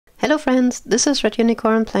Hello friends, this is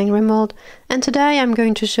RedUnicorn playing Rimworld, and today I'm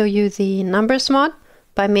going to show you the numbers mod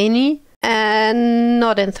by Mehni, and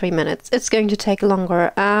not in 3 minutes. It's going to take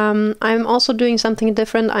longer. I'm also doing something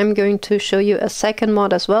different. I'm going to show you a second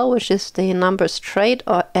mod as well, which is the numbers trait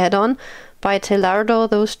or add-on by telardo.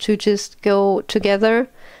 Those two just go together,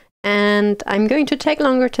 and I'm going to take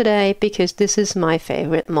longer today because this is my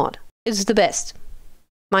favorite mod. It's the best,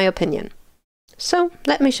 my opinion. So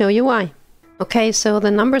let me show you why. Okay, so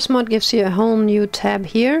the numbers mod gives you a whole new tab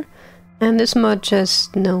here, and this mod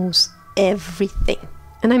just knows everything.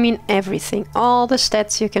 And I mean everything. All the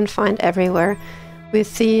stats you can find everywhere.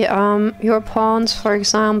 With the your pawns, for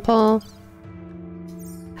example,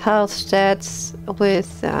 health stats,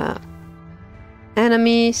 with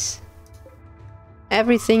enemies,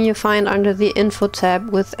 everything you find under the info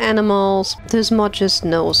tab with animals. This mod just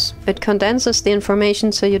knows. It condenses the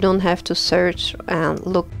information so you don't have to search and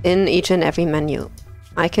look in each and every menu.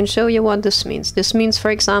 I can show you what this means. This means, for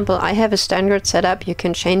example, I have a standard setup. You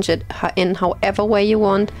can change it in however way you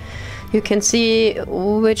want. You can see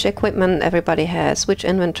which equipment everybody has, which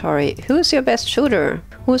inventory. Who's your best shooter?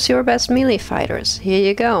 Who's your best melee fighters? Here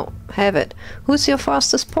you go, have it. Who's your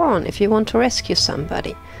fastest pawn if you want to rescue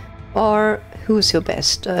somebody? Or who's your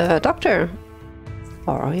best doctor?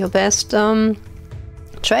 Or your best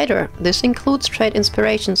trader? This includes trade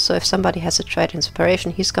inspirations, so if somebody has a trade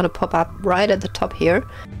inspiration, he's gonna pop up right at the top here.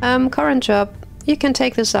 Current job, you can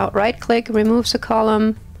take this out, right click, removes a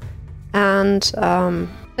column, and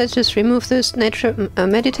let's just remove this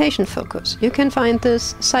meditation focus. You can find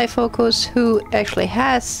this psi focus who actually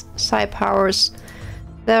has psi powers.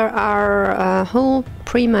 There are whole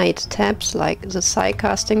pre-made tabs like the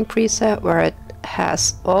Psycasting preset, where it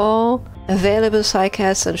has all available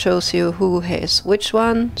Psycasts and shows you who has which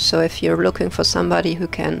one. So if you're looking for somebody who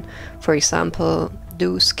can, for example,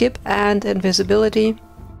 do skip and invisibility,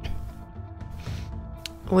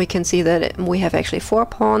 we can see that we have actually 4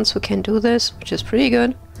 pawns who can do this, which is pretty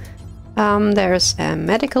good. There's a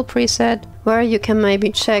medical preset where you can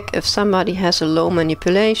maybe check if somebody has a low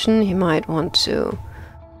manipulation. He might want to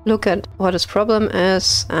look at what his problem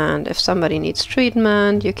is, and if somebody needs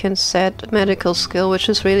treatment, you can set medical skill, which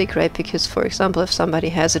is really great because, for example, if somebody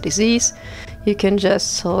has a disease, you can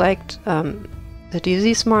just select the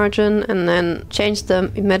disease margin and then change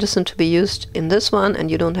the medicine to be used in this one, and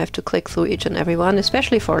you don't have to click through each and every one,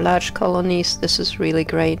 especially for large colonies. This is really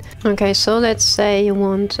great. Okay, so let's say you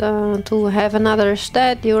want to have another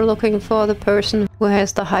stat. You're looking for the person who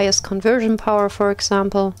has the highest conversion power, for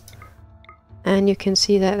example. And you can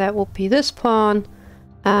see that that will be this pawn,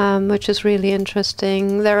 which is really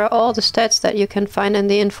interesting. There are all the stats that you can find in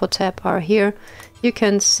the info tab are here. You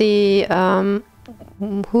can see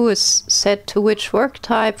who is set to which work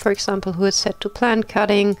type, for example, who is set to plant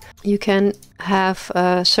cutting. You can have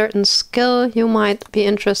a certain skill you might be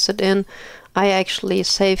interested in. I actually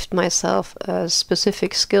saved myself a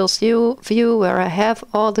specific skills view where I have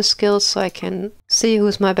all the skills, so I can see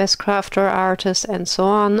who's my best crafter, artist, and so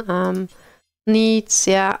on. Needs,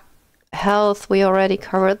 yeah, health, we already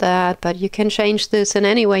covered that, but you can change this in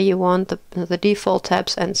any way you want, the default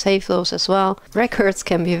tabs, and save those as well. Records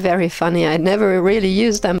can be very funny. I never really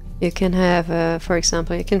use them. You can have, for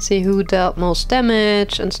example, you can see who dealt most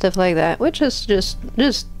damage and stuff like that, which is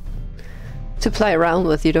just to play around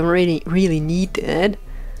with. You don't really need it.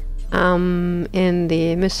 In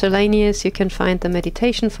the miscellaneous, you can find the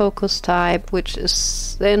meditation focus type, which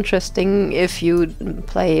is interesting if you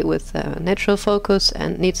play with natural focus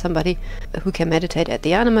and need somebody who can meditate at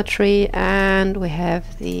the anima tree. And we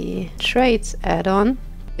have the traits add-on.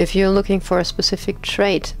 If you're looking for a specific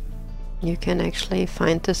trait, you can actually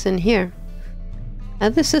find this in here.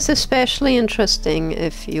 And this is especially interesting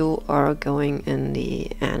if you are going in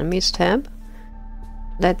the enemies tab.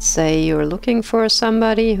 Let's say you're looking for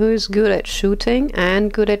somebody who is good at shooting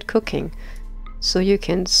and good at cooking. So you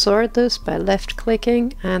can sort this by left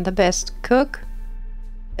clicking, and the best cook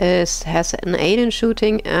has an 8 in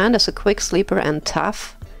shooting and is a quick sleeper and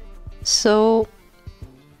tough. So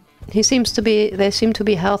they seem to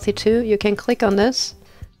be healthy too. You can click on this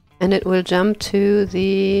and it will jump to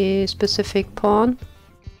the specific pawn.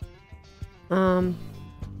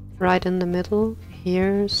 Right in the middle,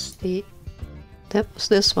 here's that was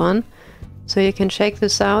this one. So you can check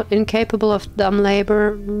this out. Incapable of dumb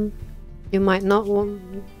labor. You might not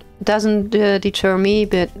want... Doesn't deter me,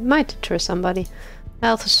 but might deter somebody.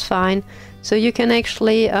 Health is fine. So you can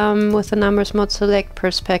actually, with the numbers mod, select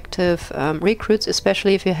perspective recruits,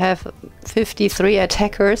 especially if you have 53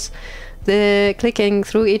 attackers. The clicking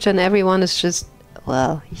through each and every one is just...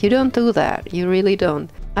 Well, you don't do that. You really don't.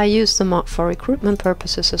 I use the mod for recruitment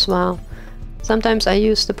purposes as well. Sometimes I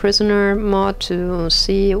use the prisoner mod to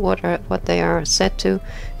see what they are set to.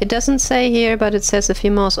 It doesn't say here, but it says if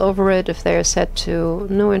you mouse over it, if they are set to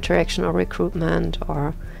no interaction or recruitment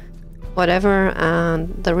or whatever,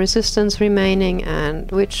 and the resistance remaining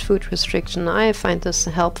and which food restriction. I find this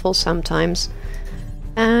helpful sometimes.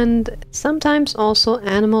 And sometimes also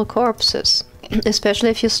animal corpses. Especially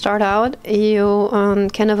if you start out, you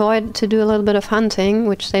can avoid to do a little bit of hunting,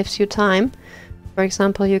 which saves you time. For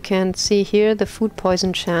example, you can see here the food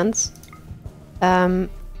poison chance.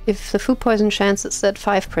 If the food poison chance is at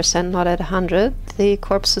 5%, not at 100, the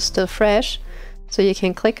corpse is still fresh. So you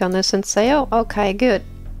can click on this and say, oh, okay, good.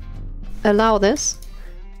 Allow this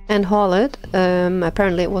and haul it.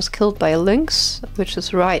 Apparently it was killed by a lynx, which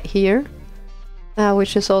is right here,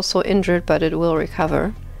 which is also injured, but it will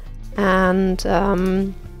recover. And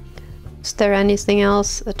is there anything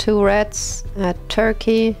else? 2 rats, a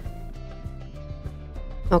turkey.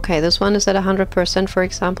 Okay, this one is at 100%, for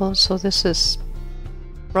example, so this is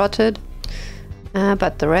rotted,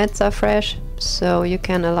 but the rats are fresh, so you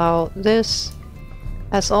can allow this.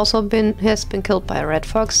 Has been killed by a red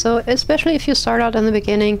fox. So especially if you start out in the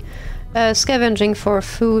beginning, scavenging for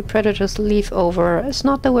food predators leave over is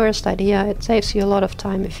not the worst idea. It saves you a lot of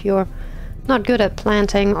time if you're not good at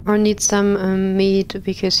planting or need some meat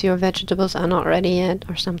because your vegetables are not ready yet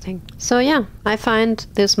or something. So yeah, I find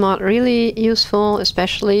this mod really useful,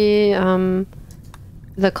 especially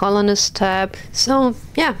the colonist tab. So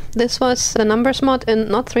yeah, this was the numbers mod in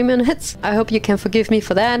not 3 minutes. I hope you can forgive me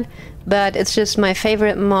for that, but it's just my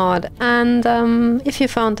favorite mod. And if you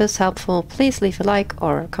found this helpful, please leave a like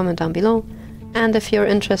or comment down below. And if you're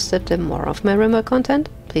interested in more of my Rimworld content,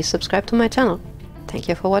 please subscribe to my channel. Thank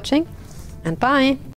you for watching, and bye!